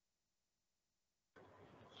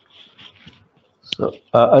 So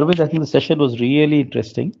Arvind, I think the session was really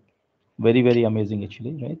interesting. Very, very amazing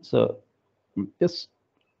actually, right? So just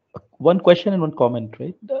one question and one comment,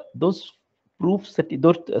 right? Those proofs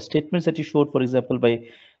those statements that you showed, for example, by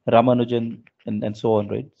Ramanujan and so on,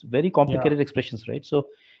 right? It's very complicated expressions, right? So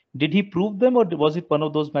did he prove them, or was it one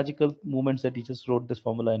of those magical moments that he just wrote this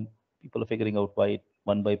formula and people are figuring out why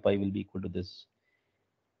 1 by pi will be equal to this?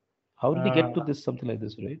 How did he get to this, something like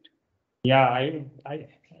this, right? Yeah,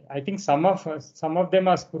 I think some of them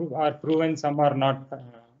are proven, some are not.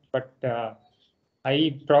 But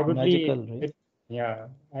I probably Magical, right? Yeah,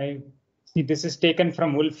 I see this is taken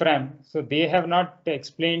from Wolfram, so they have not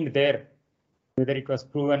explained there whether it was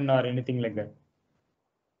proven or anything like that.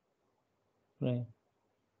 Right.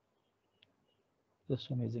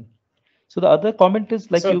 Just amazing. So the other comment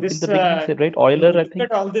is like, so you in the beginning said, right? Euler, I think.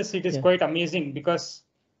 Look at all this, it is quite amazing, because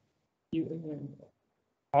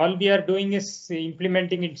all we are doing is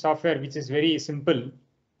implementing in software, which is very simple.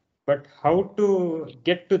 But how to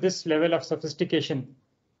get to this level of sophistication,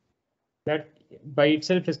 that by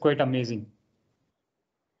itself is quite amazing.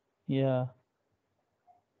 Yeah.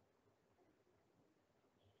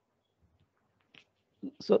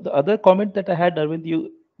 So the other comment that I had, Arvind,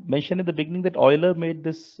 you mentioned in the beginning that Euler made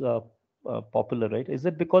this popular, right? Is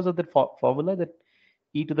it because of the formula that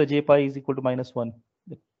e to the j pi is equal to -1,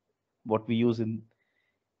 what we use in?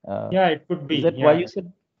 Yeah, it could be. Is that why you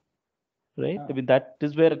said? Right. I mean, that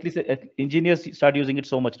is where at least engineers start using it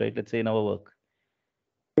so much, right? Let's say in our work.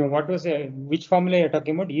 What was which formula you're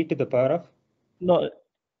talking about? E to the power of? No,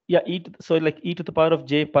 yeah, so like e to the power of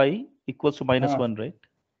j pi equals to -1, right?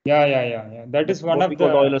 Yeah. That is one what of we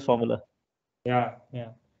call Euler's formula. Yeah.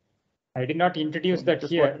 I did not introduce that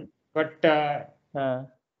here, but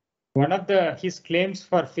one of his claims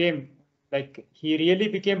for fame, like he really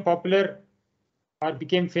became popular or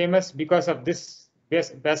became famous because of this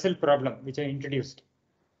Bessel problem, which I introduced.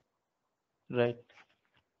 Right.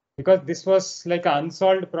 Because this was like an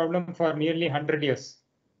unsolved problem for nearly 100 years.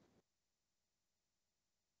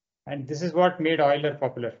 And this is what made Euler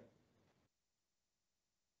popular.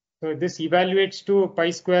 So this evaluates to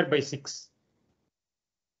pi square by 6.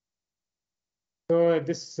 So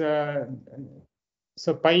this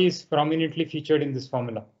so pi is prominently featured in this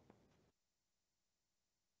formula.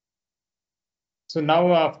 So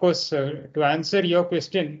now, of course, to answer your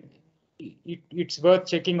question, it's worth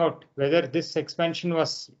checking out whether this expansion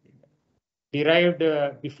was derived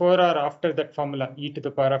before or after that formula, e to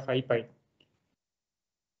the power of I pi.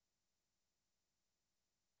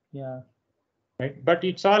 Yeah. Right, but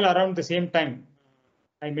it's all around the same time.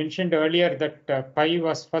 I mentioned earlier that pi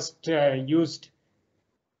was first used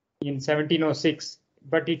in 1706,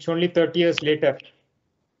 but it's only 30 years later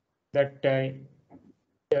that the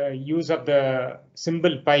use of the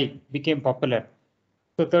symbol pi became popular.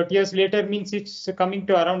 So 30 years later means it's coming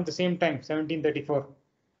to around the same time, 1734.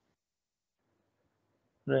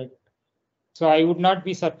 Right. So I would not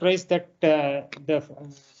be surprised that the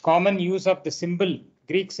common use of the symbol,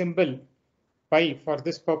 Greek symbol pi for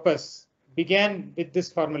this purpose began with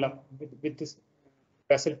this formula, with this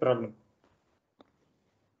Bessel problem.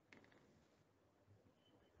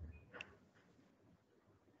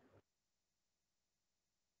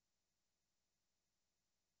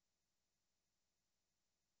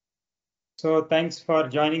 So thanks for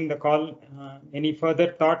joining the call. Any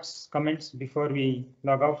further thoughts, comments before we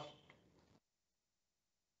log off?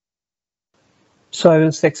 So I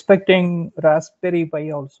was expecting Raspberry Pi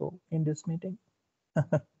also in this meeting.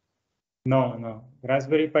 No,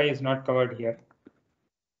 Raspberry Pi is not covered here.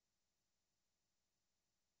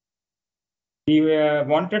 We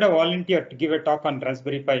wanted a volunteer to give a talk on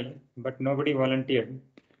Raspberry Pi, but nobody volunteered.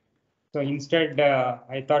 So instead,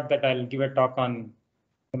 I thought that I'll give a talk on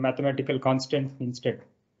the mathematical constants instead.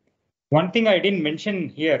 One thing I didn't mention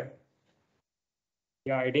here,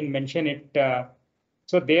 I didn't mention it.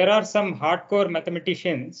 So there are some hardcore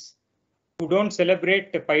mathematicians who don't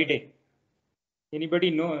celebrate Pi Day. Anybody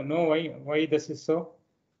know why this is so?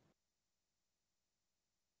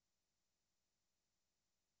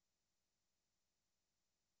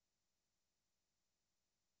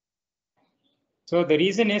 So the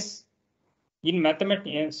reason is in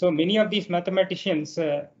mathematics. So many of these mathematicians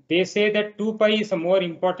they say that 2 pi is a more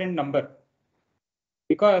important number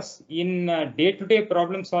because in day-to-day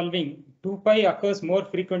problem solving 2 pi occurs more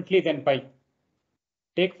frequently than pi.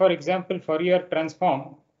 Take for example Fourier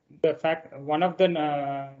transform. The fact one of the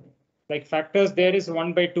like factors there is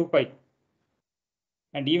 1 by 2 pi,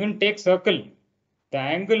 and even take circle. The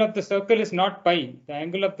angle of the circle is not pi. The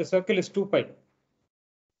angle of the circle is 2 pi.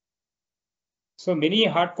 So many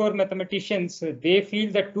hardcore mathematicians, they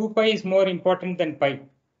feel that 2 pi is more important than pi.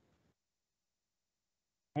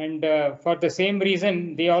 And for the same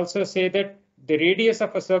reason, they also say that the radius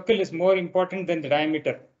of a circle is more important than the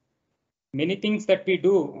diameter. Many things that we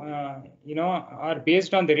do, are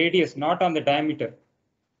based on the radius, not on the diameter.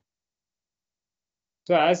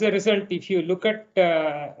 So as a result, if you look at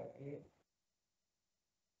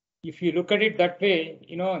it that way,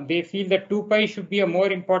 they feel that 2 pi should be a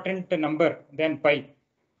more important number than pi.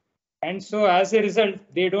 And so as a result,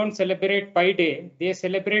 they don't celebrate Pi Day, they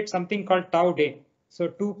celebrate something called Tau Day. So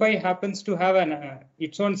 2 pi happens to have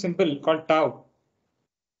its own symbol called Tau.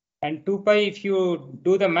 And 2 pi, if you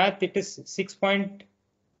do the math, it is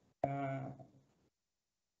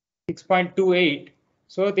 6.28.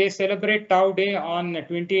 So they celebrate Tau Day on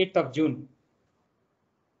 28th of June.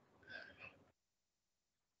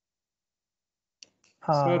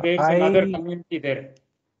 So there's another community there.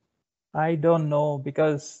 I don't know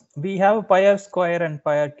because we have pi r square and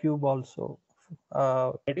pi r cube also.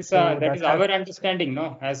 That is our understanding,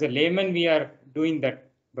 no? As a layman, we are doing that.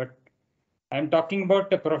 But I'm talking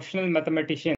about a professional mathematician.